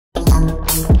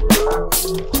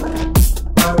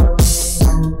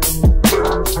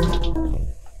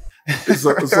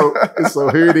So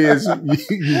here it is.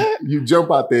 You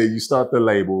jump out there. You start the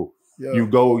label. Yeah. You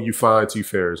go. You find T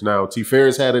Ferris. Now T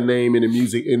Ferris had a name in the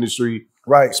music industry,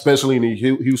 right? Especially in the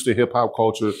Houston hip hop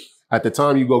culture. At the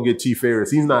time you go get T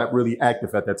Ferris, he's not really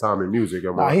active at that time in music.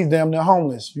 Nah, he's damn near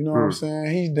homeless. You know what I'm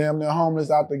saying? He's damn near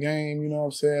homeless out the game. You know what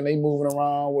I'm saying? They moving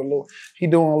around with he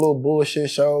doing little bullshit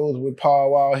shows with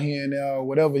Paul Wall here and there,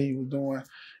 whatever he was doing,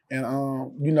 and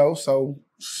you know, so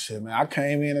shit, man, I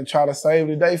came in and tried to save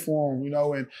the day for him, you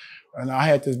know, and I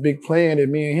had this big plan that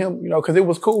me and him, you know, because it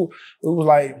was cool. It was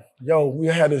like, yo, we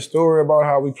had this story about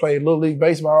how we played Little League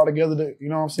Baseball together, you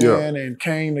know what I'm saying, and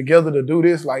came together to do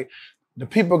this. Like, the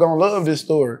people gonna love this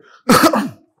story.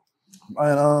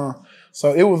 And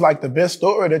so it was like the best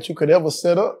story that you could ever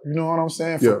set up, you know what I'm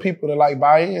saying, for people to like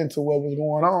buy into what was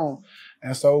going on.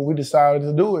 And so we decided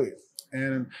to do it.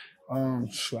 And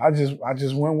I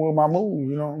just went with my move,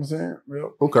 you know what I'm saying?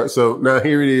 Yep. Okay, so now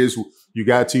here it is. You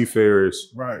got T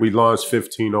Ferris. Right. We launched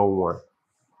 1501.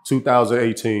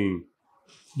 2018,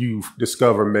 you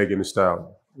discovered Megan Thee Stallion.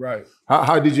 Right.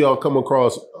 How did y'all come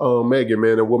across Megan,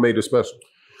 man, and what made it special?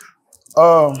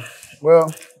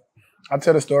 Well, I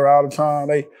tell the story all the time.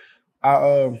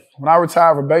 When I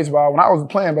retired from baseball, when I was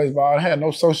playing baseball, I had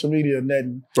no social media or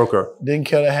nothing. Okay. Didn't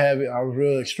care to have it. I was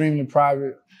real extremely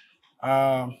private.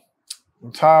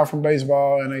 Retired from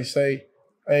baseball, and they say,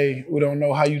 hey, we don't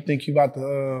know how you think you about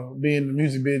to be in the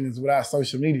music business without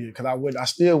social media, because I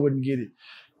still wouldn't get it.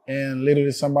 And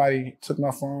literally somebody took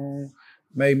my phone,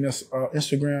 made me an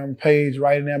Instagram page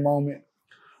right in that moment.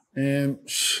 And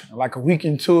like a week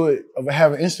into it of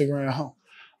having Instagram,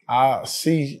 I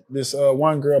see this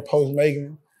one girl post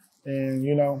Megan, and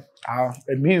you know, I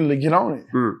immediately get on it.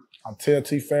 I tell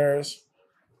T Ferris,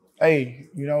 hey,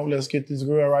 you know, let's get this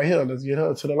girl right here. Let's get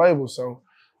her to the label. So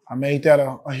I made that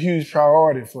a huge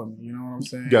priority for me. You know what I'm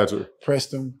saying? Gotcha.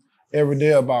 Pressed him every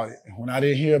day about it. And when I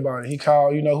didn't hear about it, he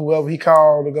called, you know, whoever he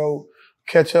called to go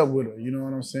catch up with her. You know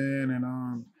what I'm saying?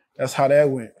 And that's how that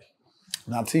went.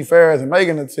 Now T Ferris and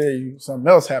Megan will tell you something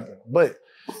else happened. But,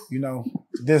 you know,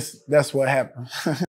 that's what happened.